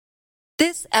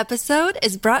This episode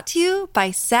is brought to you by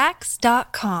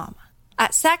Sax.com.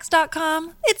 At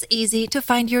Sax.com, it's easy to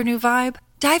find your new vibe.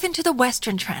 Dive into the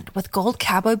Western trend with gold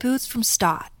cowboy boots from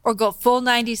Stott, or go full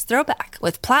 90s throwback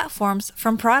with platforms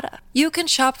from Prada. You can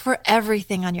shop for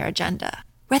everything on your agenda,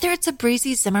 whether it's a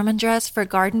breezy Zimmermann dress for a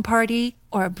garden party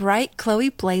or a bright Chloe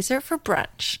blazer for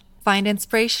brunch. Find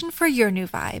inspiration for your new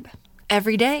vibe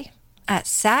every day at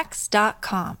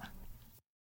Sax.com.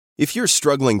 If you're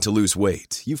struggling to lose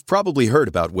weight, you've probably heard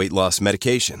about weight loss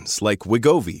medications like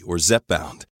Wegovy or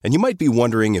Zepbound, and you might be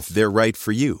wondering if they're right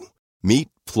for you. Meet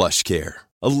PlushCare,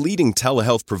 a leading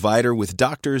telehealth provider with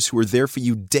doctors who are there for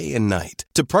you day and night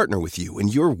to partner with you in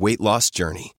your weight loss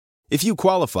journey. If you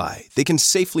qualify, they can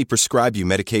safely prescribe you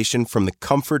medication from the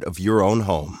comfort of your own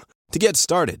home. To get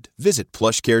started, visit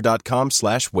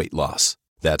plushcare.com/weight-loss.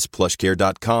 That's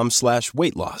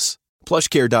plushcare.com/weight-loss.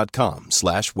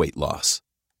 plushcare.com/weight-loss.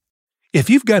 If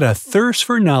you've got a thirst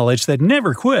for knowledge that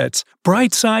never quits,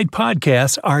 Brightside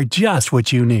Podcasts are just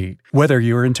what you need. Whether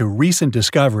you're into recent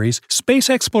discoveries, space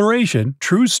exploration,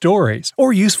 true stories,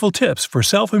 or useful tips for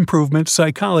self-improvement,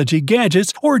 psychology,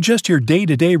 gadgets, or just your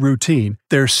day-to-day routine,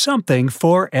 there's something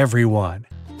for everyone.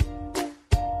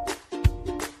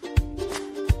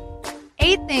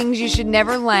 8 things you should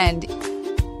never lend,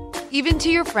 even to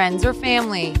your friends or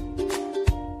family.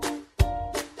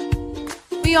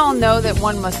 We all know that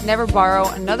one must never borrow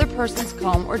another person's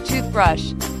comb or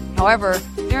toothbrush. However,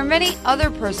 there are many other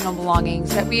personal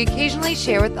belongings that we occasionally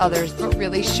share with others but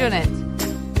really shouldn't.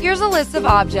 Here's a list of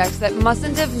objects that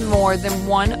mustn't have more than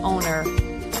one owner.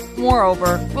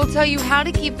 Moreover, we'll tell you how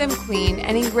to keep them clean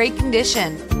and in great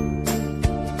condition.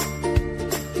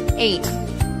 8.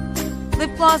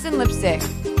 Lip gloss and lipstick.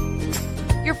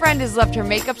 Your friend has left her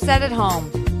makeup set at home.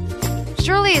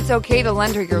 Surely it's okay to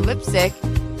lend her your lipstick.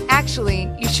 Actually,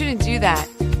 you shouldn't do that.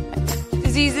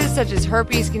 Diseases such as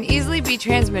herpes can easily be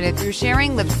transmitted through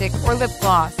sharing lipstick or lip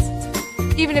gloss.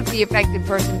 Even if the affected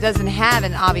person doesn't have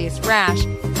an obvious rash,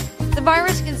 the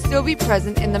virus can still be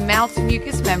present in the mouth's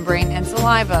mucous membrane and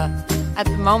saliva. At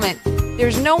the moment,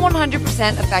 there's no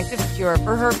 100% effective cure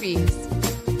for herpes.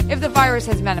 If the virus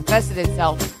has manifested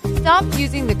itself, stop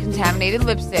using the contaminated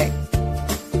lipstick.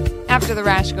 After the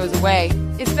rash goes away,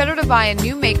 it's better to buy a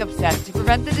new makeup set to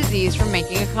prevent the disease from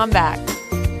making a comeback.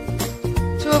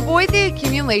 To avoid the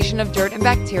accumulation of dirt and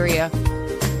bacteria,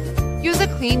 use a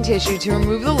clean tissue to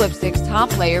remove the lipstick's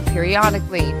top layer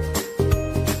periodically.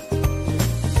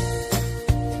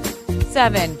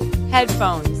 7.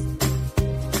 Headphones.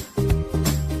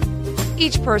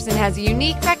 Each person has a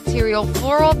unique bacterial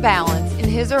floral balance in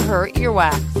his or her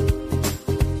earwax.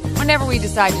 Whenever we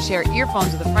decide to share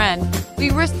earphones with a friend, we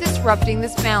risk disrupting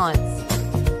this balance.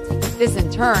 This, in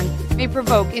turn, may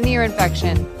provoke an ear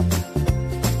infection.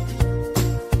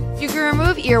 You can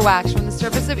remove earwax from the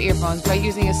surface of earphones by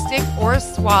using a stick or a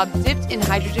swab dipped in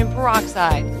hydrogen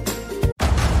peroxide.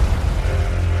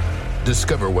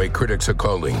 Discover why critics are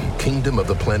calling Kingdom of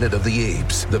the Planet of the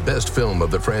Apes the best film of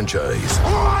the franchise.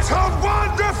 What a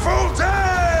wonderful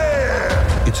day!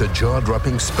 It's a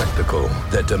jaw-dropping spectacle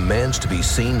that demands to be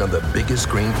seen on the biggest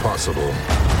screen possible.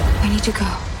 We need to go.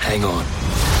 Hang on.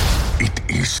 It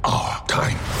is our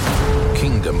time.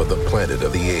 Kingdom of the Planet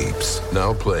of the Apes.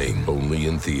 Now playing only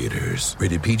in theaters.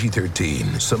 Rated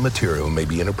PG-13. Some material may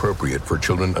be inappropriate for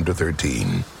children under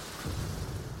 13.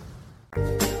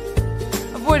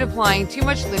 Avoid applying too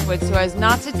much liquid so as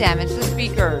not to damage the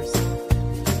speakers.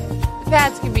 The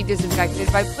pads can be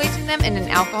disinfected by placing them in an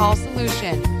alcohol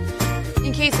solution.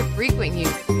 In case of frequent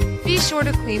use, be sure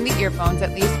to clean the earphones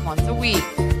at least once a week.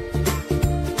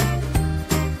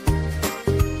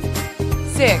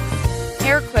 6.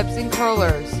 Hair clips and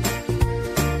curlers.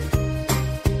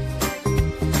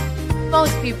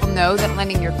 Most people know that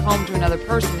lending your comb to another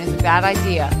person is a bad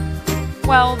idea.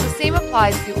 Well, the same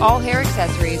applies to all hair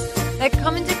accessories that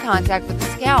come into contact with the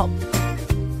scalp.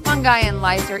 Fungi and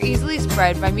lice are easily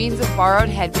spread by means of borrowed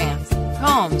headbands,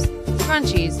 combs,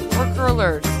 scrunchies, or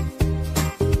curlers.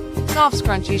 Soft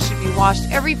scrunchies should be washed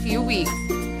every few weeks,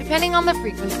 depending on the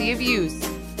frequency of use.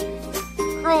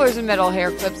 Curlers and metal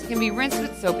hair clips can be rinsed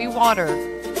with soapy water.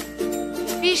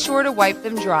 Be sure to wipe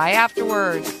them dry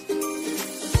afterwards.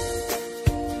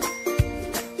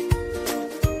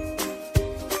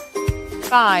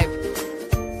 5.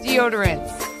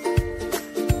 Deodorants.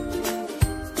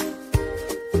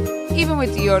 Even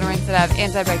with deodorants that have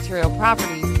antibacterial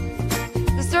properties,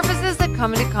 the surfaces that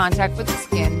come into contact with the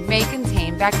skin may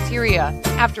contain bacteria.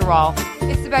 After all,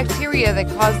 it's the bacteria that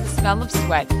cause the smell of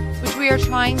sweat, which we are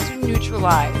trying to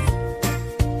neutralize.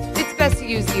 It's best to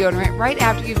use deodorant right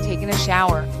after you've taken a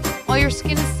shower, while your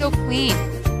skin is still clean.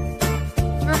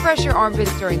 To refresh your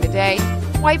armpits during the day,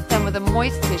 Wipe them with a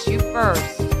moist tissue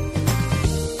first.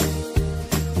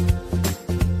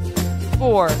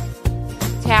 4.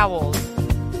 Towels.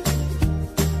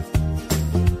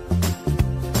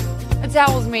 A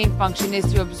towel's main function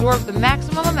is to absorb the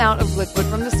maximum amount of liquid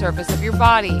from the surface of your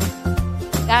body.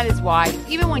 That is why,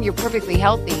 even when you're perfectly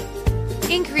healthy,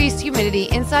 increased humidity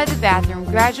inside the bathroom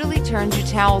gradually turns your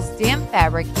towel's damp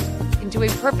fabric into a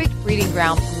perfect breeding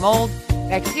ground for mold,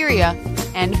 bacteria,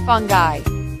 and fungi.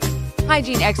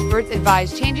 Hygiene experts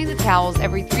advise changing the towels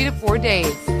every 3 to 4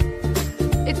 days.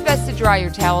 It's best to dry your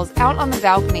towels out on the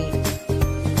balcony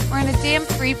or in a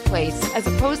damp-free place as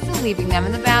opposed to leaving them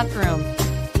in the bathroom.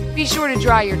 Be sure to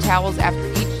dry your towels after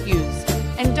each use,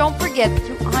 and don't forget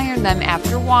to iron them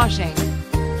after washing.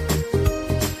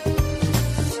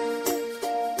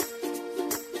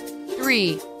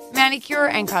 3. Manicure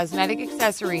and cosmetic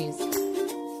accessories.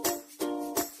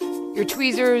 Your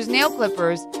tweezers, nail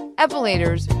clippers,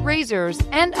 epilators, razors,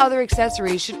 and other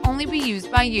accessories should only be used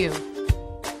by you.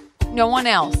 No one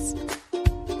else.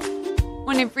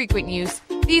 When in frequent use,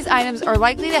 these items are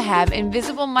likely to have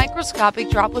invisible microscopic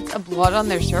droplets of blood on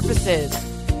their surfaces.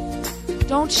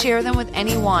 Don't share them with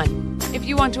anyone if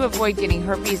you want to avoid getting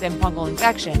herpes and fungal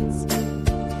infections.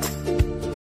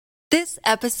 This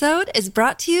episode is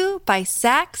brought to you by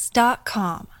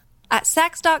Sax.com. At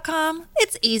Sax.com,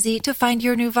 it's easy to find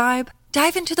your new vibe.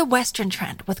 Dive into the Western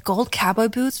trend with gold cowboy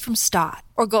boots from Stott,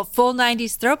 or go full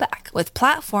 90s throwback with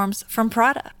platforms from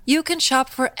Prada. You can shop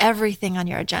for everything on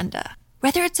your agenda,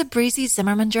 whether it's a breezy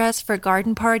Zimmermann dress for a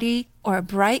garden party or a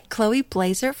bright Chloe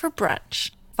blazer for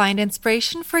brunch. Find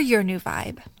inspiration for your new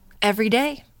vibe every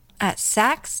day at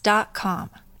Sax.com.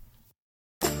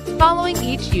 Following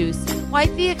each use,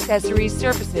 wipe the accessories'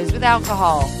 surfaces with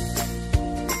alcohol.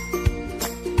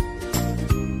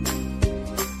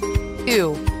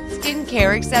 2.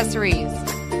 Skincare accessories.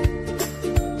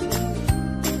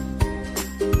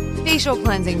 Facial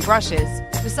cleansing brushes,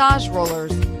 massage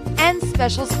rollers, and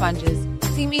special sponges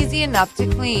seem easy enough to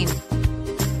clean.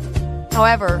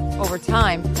 However, over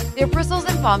time, their bristles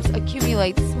and bumps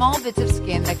accumulate small bits of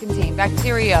skin that contain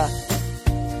bacteria.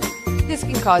 This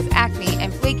can cause acne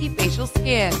and flaky facial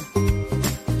skin.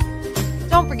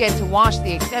 Don't forget to wash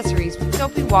the accessories with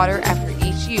soapy water after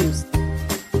each use.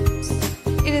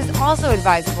 It is also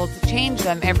advisable to change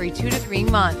them every 2 to 3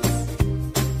 months.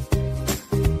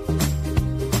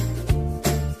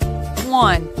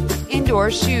 1. Indoor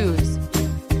shoes.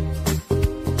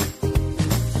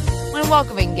 When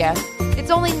welcoming guests,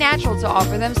 it's only natural to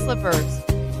offer them slippers.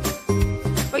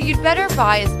 But you'd better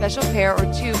buy a special pair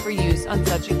or two for use on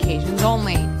such occasions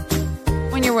only.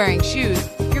 When you're wearing shoes,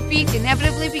 your feet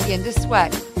inevitably begin to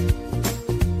sweat,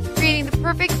 creating the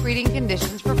perfect breeding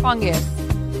conditions for fungus.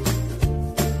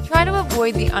 Try to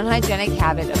avoid the unhygienic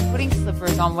habit of putting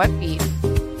slippers on wet feet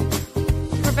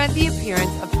to prevent the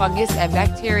appearance of fungus and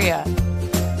bacteria.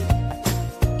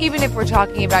 Even if we're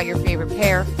talking about your favorite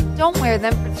pair, don't wear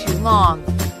them for too long.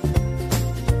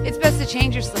 It's best to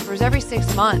change your slippers every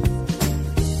 6 months.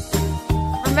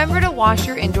 Remember to wash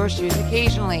your indoor shoes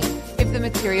occasionally, if the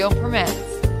material permits.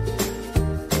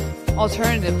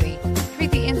 Alternatively,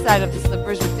 treat the inside of the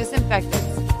slippers with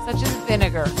disinfectants, such as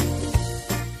vinegar.